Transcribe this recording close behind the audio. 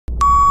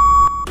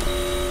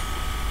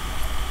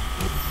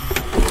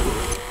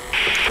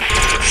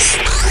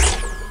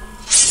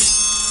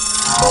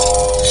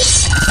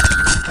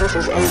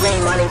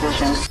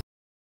Vision.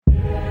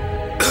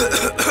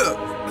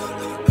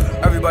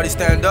 Everybody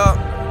stand up.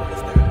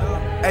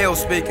 AYOO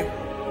speaking.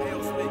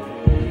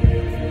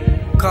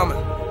 Coming.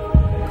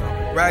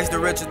 Rags the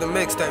Rich at the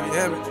mixtape, you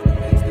hear me?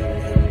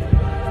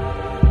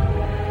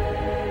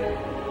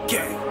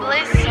 Gang.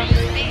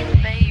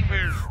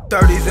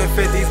 30s and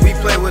 50s, we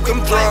play with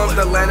them drums.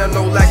 Atlanta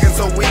no lacking,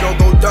 so we don't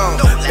go dumb.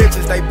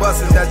 Bitches, they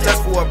bustin', that's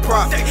just for a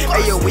profit.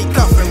 AYOO, we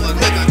cuffin',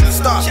 nigga, you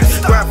stop.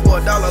 Grab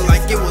for $1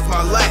 like it was my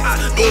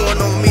last. Going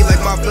on me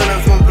like my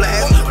feelings won't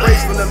blast.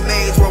 Raised from the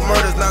maze where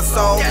murder's not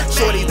solved.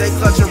 Shorties, they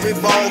clutchin'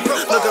 revolve,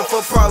 looking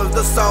for problems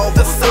to solve.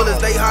 Bullets,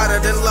 they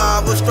hotter than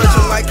lava,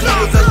 stretching like he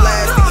was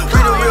elastic.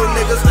 We the real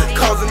niggas,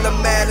 causing the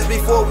madness.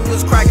 Before we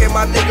was cracking,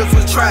 my niggas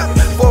was trapping.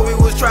 Before we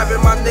was trapping,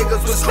 my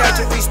niggas was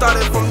snatching. We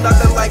started from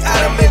nothing like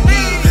Adam and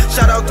Eve.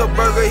 Shout out to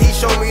Burger, he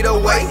showed me the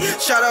way.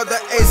 Shout out to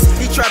Ace,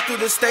 he trapped through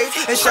the state.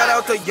 And shout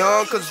out to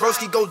Young, cause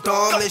Broski go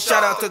dumb. And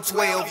shout out to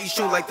 12, he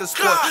shoot like the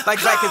sport. Like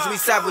Zachins, we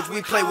savage,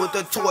 we play with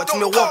the torch.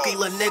 Milwaukee,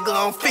 lil' nigga,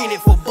 I'm fiending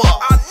for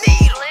bucks.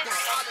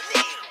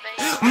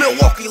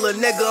 Milwaukee, lil'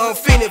 nigga, I'm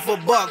fiending for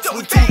bucks.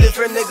 We two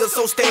different niggas,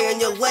 so stay in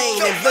your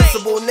lane.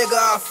 Invincible nigga,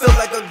 I feel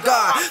like a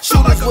god.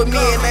 Shooters with me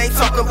and they ain't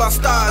talking about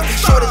stars.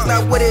 These shorties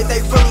not with it,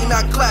 they really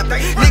not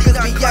clapping. Niggas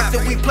be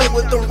acting, we play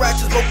with them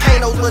ratchets.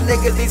 Volcanoes, lil'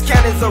 niggas, these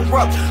cannons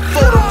erupt.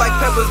 Fold them like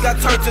peppers, got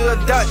turned to a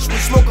Dutch. We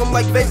smoke them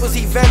like vapors,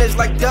 he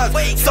vanished like dust.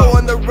 So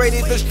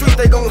underrated, the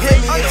streets, they gon' hit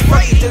me. It's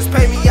funny, just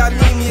pay me, I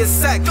need me a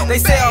sack. They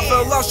say I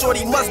fell off,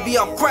 shorty must be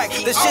off crack.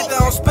 The shit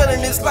that I'm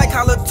spilling is like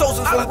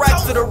halitosis. From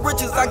raps to the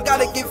riches, I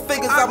gotta get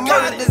figures. I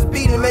murdered this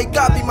beat and may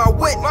God be my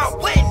witness.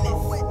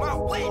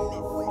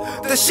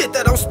 The shit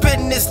that I'm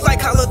spitting is like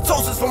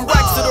halitosis. From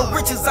racks to the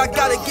riches, I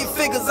gotta get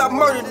figures. I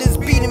murdered this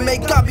beat and may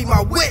God be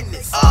my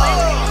witness.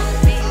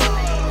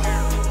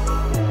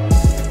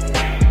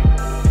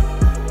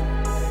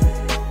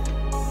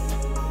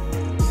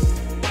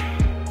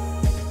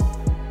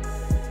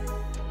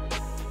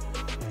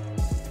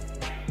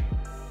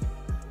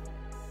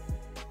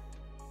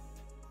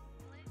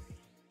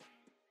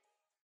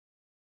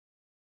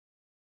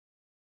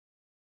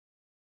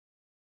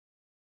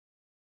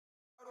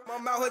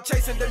 I'm out here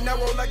chasing De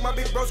Niro like my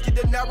big broski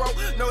De Niro.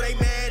 No, they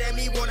mad at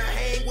me, wanna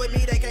hang with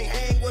me. They can't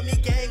hang with me,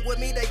 gang with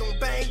me. They gon'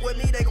 bang with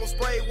me, they gon'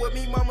 spray with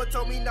me. Mama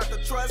told me not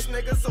to trust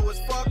niggas, so it's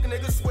fuck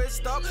niggas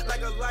switched up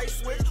like a light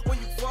switch. When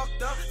you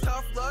fucked up,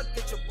 tough luck,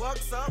 get your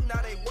bucks up.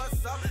 Now they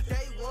what's up?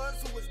 Day ones,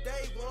 who was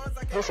day ones.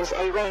 This is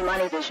a Rayy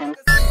Moneyyy Vision.